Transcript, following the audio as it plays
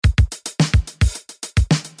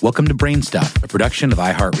Welcome to Brain Stuff, a production of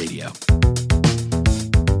iHeartRadio.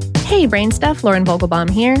 Hey, Brain Stuff, Lauren Vogelbaum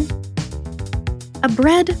here. A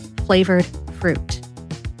bread-flavored fruit.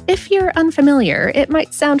 If you're unfamiliar, it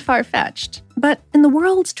might sound far-fetched, but in the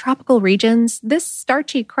world's tropical regions, this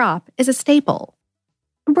starchy crop is a staple.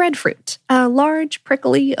 Breadfruit, a large,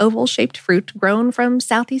 prickly, oval-shaped fruit grown from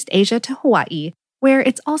Southeast Asia to Hawaii, where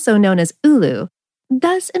it's also known as ulu,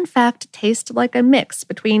 does in fact taste like a mix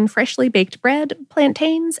between freshly baked bread,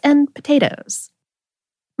 plantains, and potatoes.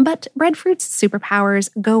 But breadfruit's superpowers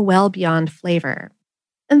go well beyond flavor.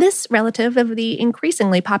 This relative of the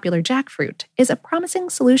increasingly popular jackfruit is a promising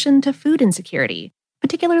solution to food insecurity,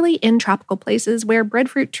 particularly in tropical places where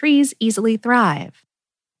breadfruit trees easily thrive.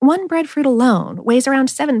 One breadfruit alone weighs around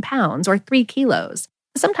 7 pounds or 3 kilos,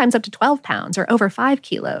 sometimes up to 12 pounds or over 5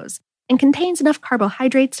 kilos, and contains enough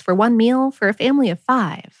carbohydrates for one meal for a family of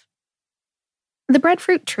 5. The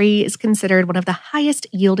breadfruit tree is considered one of the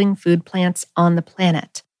highest-yielding food plants on the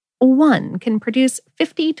planet. One can produce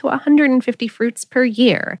 50 to 150 fruits per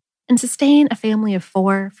year and sustain a family of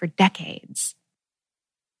 4 for decades.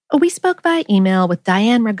 We spoke by email with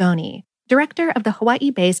Diane Ragoni, director of the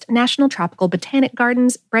Hawaii-based National Tropical Botanic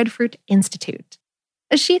Gardens Breadfruit Institute.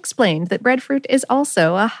 She explained that breadfruit is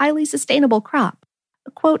also a highly sustainable crop.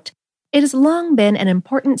 Quote, "It has long been an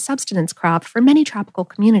important subsistence crop for many tropical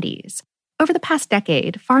communities. Over the past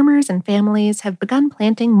decade, farmers and families have begun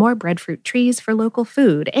planting more breadfruit trees for local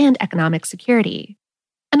food and economic security.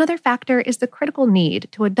 Another factor is the critical need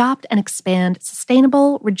to adopt and expand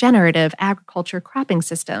sustainable, regenerative agriculture cropping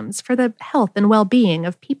systems for the health and well-being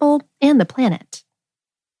of people and the planet."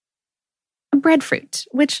 Breadfruit,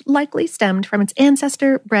 which likely stemmed from its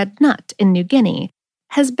ancestor bread nut in New Guinea,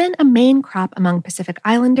 has been a main crop among Pacific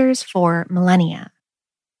Islanders for millennia.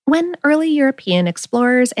 When early European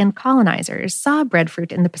explorers and colonizers saw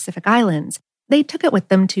breadfruit in the Pacific Islands, they took it with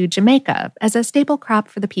them to Jamaica as a staple crop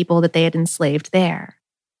for the people that they had enslaved there.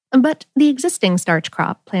 But the existing starch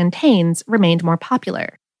crop, plantains, remained more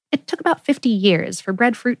popular. It took about 50 years for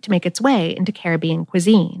breadfruit to make its way into Caribbean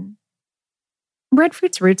cuisine.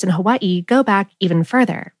 Breadfruit's roots in Hawaii go back even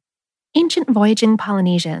further. Ancient voyaging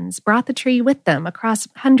Polynesians brought the tree with them across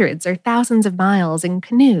hundreds or thousands of miles in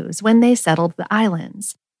canoes when they settled the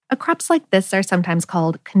islands. Crops like this are sometimes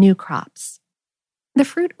called canoe crops. The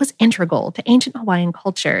fruit was integral to ancient Hawaiian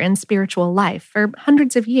culture and spiritual life for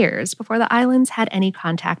hundreds of years before the islands had any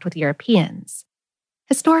contact with Europeans.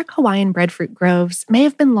 Historic Hawaiian breadfruit groves may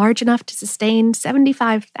have been large enough to sustain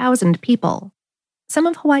 75,000 people. Some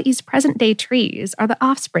of Hawaii's present-day trees are the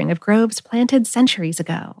offspring of groves planted centuries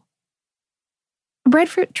ago.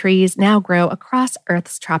 Breadfruit trees now grow across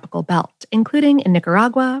Earth's tropical belt, including in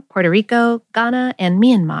Nicaragua, Puerto Rico, Ghana, and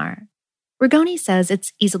Myanmar. Ragoni says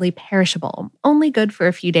it's easily perishable, only good for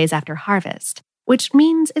a few days after harvest, which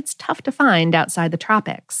means it's tough to find outside the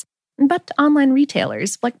tropics. But online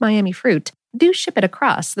retailers, like Miami Fruit, do ship it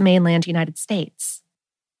across the mainland United States.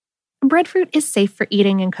 Breadfruit is safe for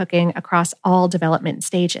eating and cooking across all development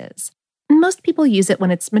stages. Most people use it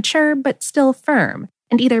when it's mature but still firm,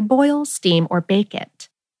 and either boil, steam, or bake it.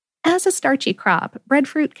 As a starchy crop,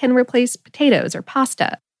 breadfruit can replace potatoes or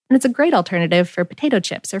pasta, and it's a great alternative for potato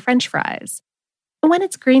chips or French fries. When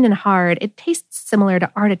it's green and hard, it tastes similar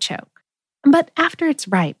to artichoke. But after it's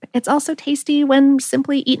ripe, it's also tasty when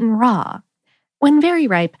simply eaten raw. When very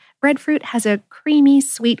ripe, breadfruit has a creamy,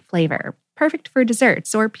 sweet flavor, perfect for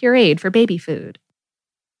desserts or pureed for baby food.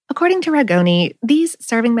 According to Ragoni, these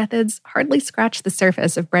serving methods hardly scratch the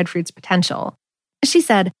surface of breadfruit's potential. She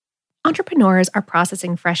said, "Entrepreneurs are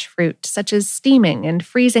processing fresh fruit, such as steaming and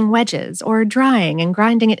freezing wedges or drying and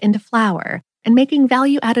grinding it into flour, and making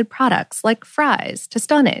value-added products like fries,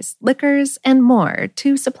 tostones, liquors, and more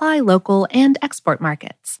to supply local and export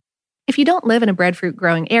markets. If you don't live in a breadfruit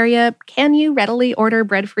growing area, can you readily order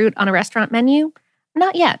breadfruit on a restaurant menu?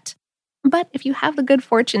 Not yet. But if you have the good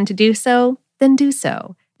fortune to do so, then do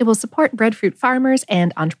so. It will support breadfruit farmers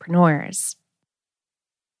and entrepreneurs."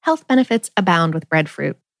 Health benefits abound with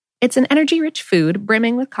breadfruit. It's an energy-rich food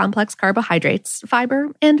brimming with complex carbohydrates,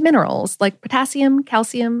 fiber, and minerals like potassium,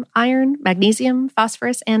 calcium, iron, magnesium,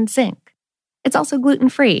 phosphorus, and zinc. It's also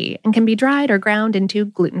gluten-free and can be dried or ground into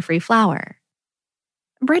gluten-free flour.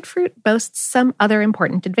 Breadfruit boasts some other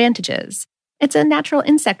important advantages. It's a natural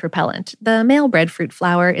insect repellent. The male breadfruit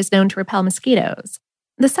flower is known to repel mosquitoes.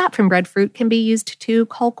 The sap from breadfruit can be used to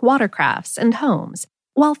caulk watercrafts and homes,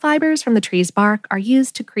 while fibers from the tree's bark are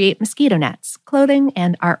used to create mosquito nets, clothing,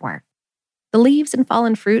 and artwork. The leaves and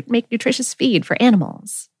fallen fruit make nutritious feed for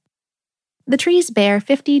animals. The trees bear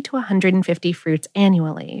 50 to 150 fruits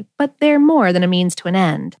annually, but they're more than a means to an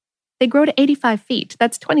end. They grow to 85 feet,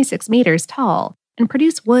 that's 26 meters tall, and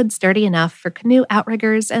produce wood sturdy enough for canoe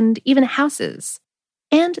outriggers and even houses.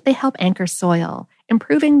 And they help anchor soil,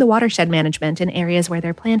 improving the watershed management in areas where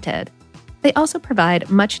they're planted. They also provide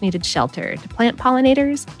much-needed shelter to plant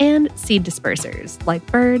pollinators and seed dispersers like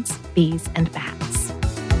birds, bees, and bats.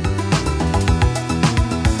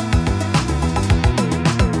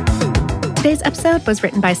 Today's episode was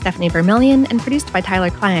written by Stephanie Vermillion and produced by Tyler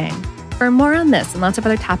Klang. For more on this and lots of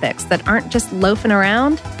other topics that aren't just loafing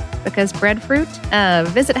around, because breadfruit,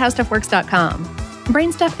 visit howstuffworks.com.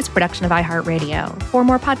 Brainstuff is a production of iHeartRadio. For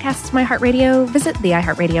more podcasts from iHeartRadio, visit the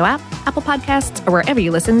iHeartRadio app, Apple Podcasts, or wherever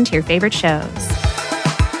you listen to your favorite shows.